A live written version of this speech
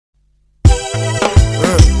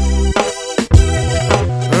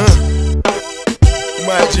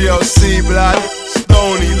GLC, blood.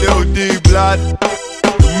 Stony, Lil D, blood.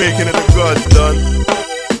 We're making it the gods done.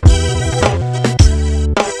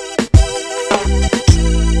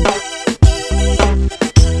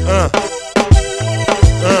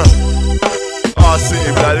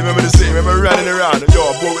 City, blood. Remember the city, remember riding around. Yo,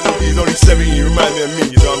 I bought with these only 17, remind me of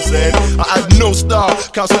me, you know what I'm saying? I had no star,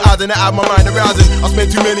 council ads and I had my mind arousing. I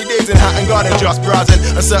spent too many days in Hatton Garden just browsing.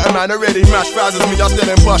 A certain man already mashed trousers, me just still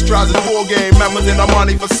in bust trousers. Ball game, man was in the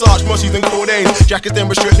money for Sarge, mushies and codeine. Jackets then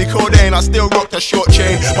were strictly codeine, I still rocked a short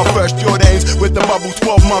chain. My first Jordans with the bubble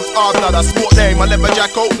 12 months hard, now that's sport name. I never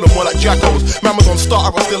jacko, no more like jackals. Man was on start, I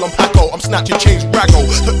was still on Paco. I'm snatching change braggo.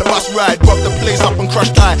 Took the bus ride, rocked the place up and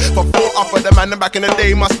crushed tie. For 4 off of the man, and back in the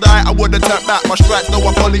day must die. I would've turned back my stripes, though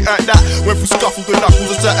I fully earned that. Went through scuffles with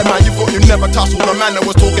knuckles, a certain man you thought you never tussled. The man that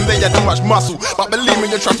was talking, they had too much muscle. But believe me,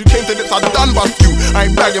 your trust, you came to this, I done bust you. I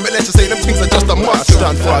ain't bragging, but let's just say them things are just a must. I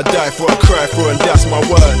stand for, I die for, I cry for, and that's my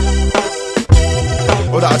word.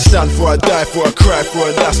 All that I'd stand for, I die for, I cry for,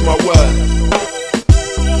 and that's my word.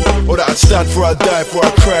 All that I'd stand for, I die for, I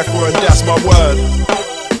cry for, and that's my word.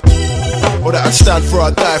 All that I'd stand for, I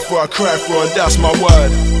die for, I cry for, and that's my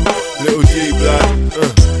word. Little D, blood.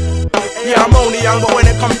 Yeah, I'm only young, but when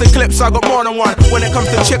it comes to clips, I got more than one. When it comes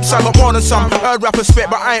to chips, I got more than some. Heard rappers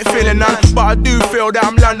spit, but I ain't feeling none. But I do feel that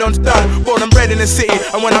I'm London's done. Born and bred in the city,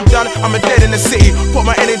 and when I'm done, I'm a dead in the city. Put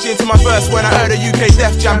my energy into my verse when I heard a UK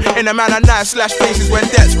Def Jam. In the man at night, slash faces when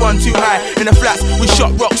debts run too high. In the flats, we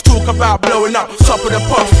shot rocks, talk about blowing up. Top of the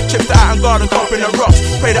pops, chips to Hatton Garden, copping the rocks.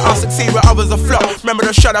 Pray that I succeed where others are flop. Remember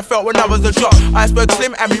the shot I felt when others are drop. Iceberg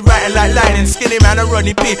Slim, and me writing like lightning. Skinny man and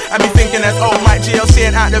Rodney P, and me thinking that's old Mike GLC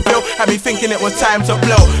and out the Ville. And me thinking it was time to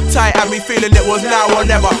blow. Tight had me feeling it was now or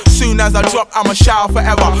never. Soon as I drop, I'ma shout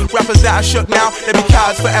forever. Rappers that are shook now, they be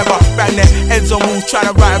cowards forever. Bang their heads on walls,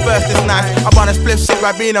 trying to write a verse this nice. I'm on a split sit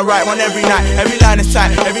right being a right one every night. Every line is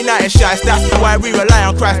tight, every night is shy. That's why we rely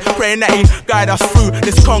on Christ, praying that he guide us through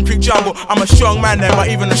this concrete jungle. I'm a strong man then, but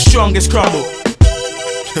even the strongest crumble.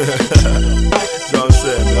 That's what I'm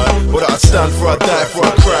saying, man. What I stand for, I die for,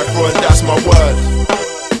 I cry for, and that's my word.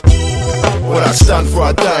 What I stand for,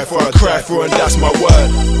 I die for, I cry for, and that's my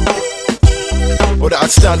word. What I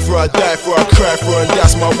stand for, I die for, I cry for, and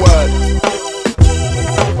that's my word.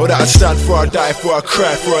 What I stand for, I die for, I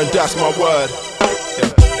cry for, and that's my word.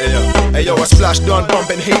 Hey yo, I splashed on,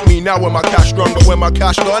 bumping hate me now when my cash gone, but when my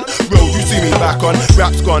cash gone, road you see me back on.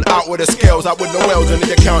 Rap's gone out with the scales, out with the wells and the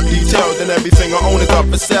account details, and everything I own is up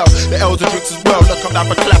for sale. The L's and drinks as well. Look, I'm down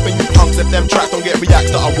for clapping you punks if them tracks don't get reacts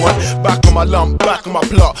that I want. Back on my lump, back on my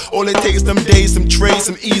plot. All it takes them days, some trays,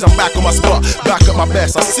 some ease. I'm back on my spot, back at my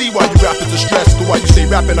best. I see why you rappers are stressed, cause why you stay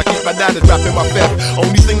rapping, I keep bananas rapping my theft.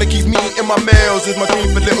 Only thing that keeps me eating my meals is my green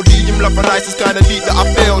for little D. You love for nice, it's kinda deep that I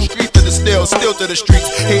feel. Street to the still to the streets.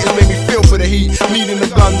 Haters make me feel for the heat, needing the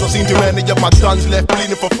guns. I've seen too many of my guns left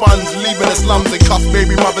bleeding for funds, leaving the slums and cuffed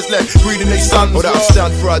baby mothers left breeding their sons. All that I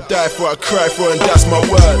stand for, I die for, I cry for, and that's my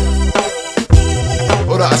word.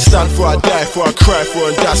 All that I stand for, I die for, I cry for,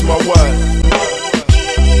 and that's my word.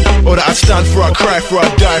 All that I stand for, I cry for, I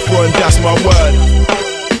die for, and that's my word.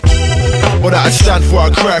 All that I stand for, I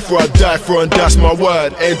cry for, I die for, and that's my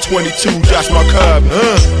word. N22, that's my curb.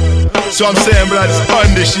 So I'm saying, blood, it's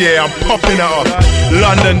on this year, I'm popping it up.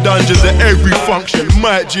 London dungeons at every function.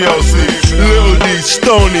 Mike GLC, Lil D,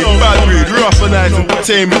 Stony, Bad Breed, Rough and Nice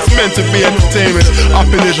Entertainment. It's meant to be entertainment.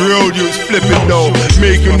 Up in this road, you was flipping though.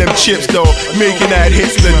 Making them chips though. Making that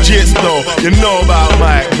hits legit though. You know about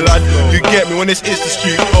Mike, blood. You get me when this is the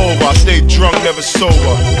street over. I stay drunk, never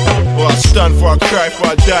sober. All I stand for, I cry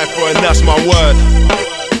for, I die for, and that's my word.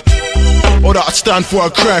 All that I stand for, I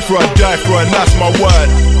cry for, I die for, and that's my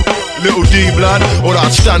word. Little D, blood. All that I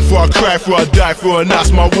stand for, I cry for, I die for, and that's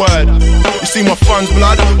my word. You see my funds,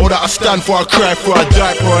 blood. All that I stand for, I cry for, I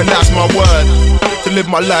die for, and that's my word. To live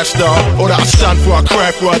my lifestyle. All that I stand for, I cry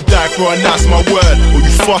for, I die for, and that's my word. All you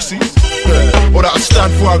fussies. All that I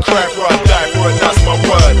stand for, I cry for, I die for, and that's my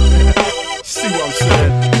word. See what I'm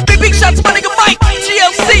saying? Big shout to my nigga Mike,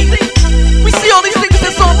 GLC. We see all these niggas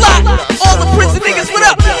that's on lock. All the prison niggas, what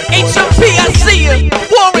up? HMP, I see ya.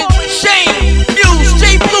 Warren, Shane, Muse,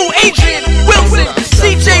 J Blue, Adrian, Wilson,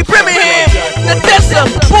 CJ Birmingham, Nadessa,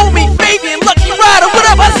 Boomy, Fabian, Lucky Rider, what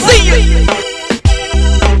up? I see ya.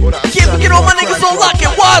 Can't forget all my niggas on lock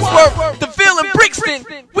at Wadsworth, DeVille and Brixton.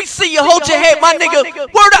 We see you, hold your head, my nigga.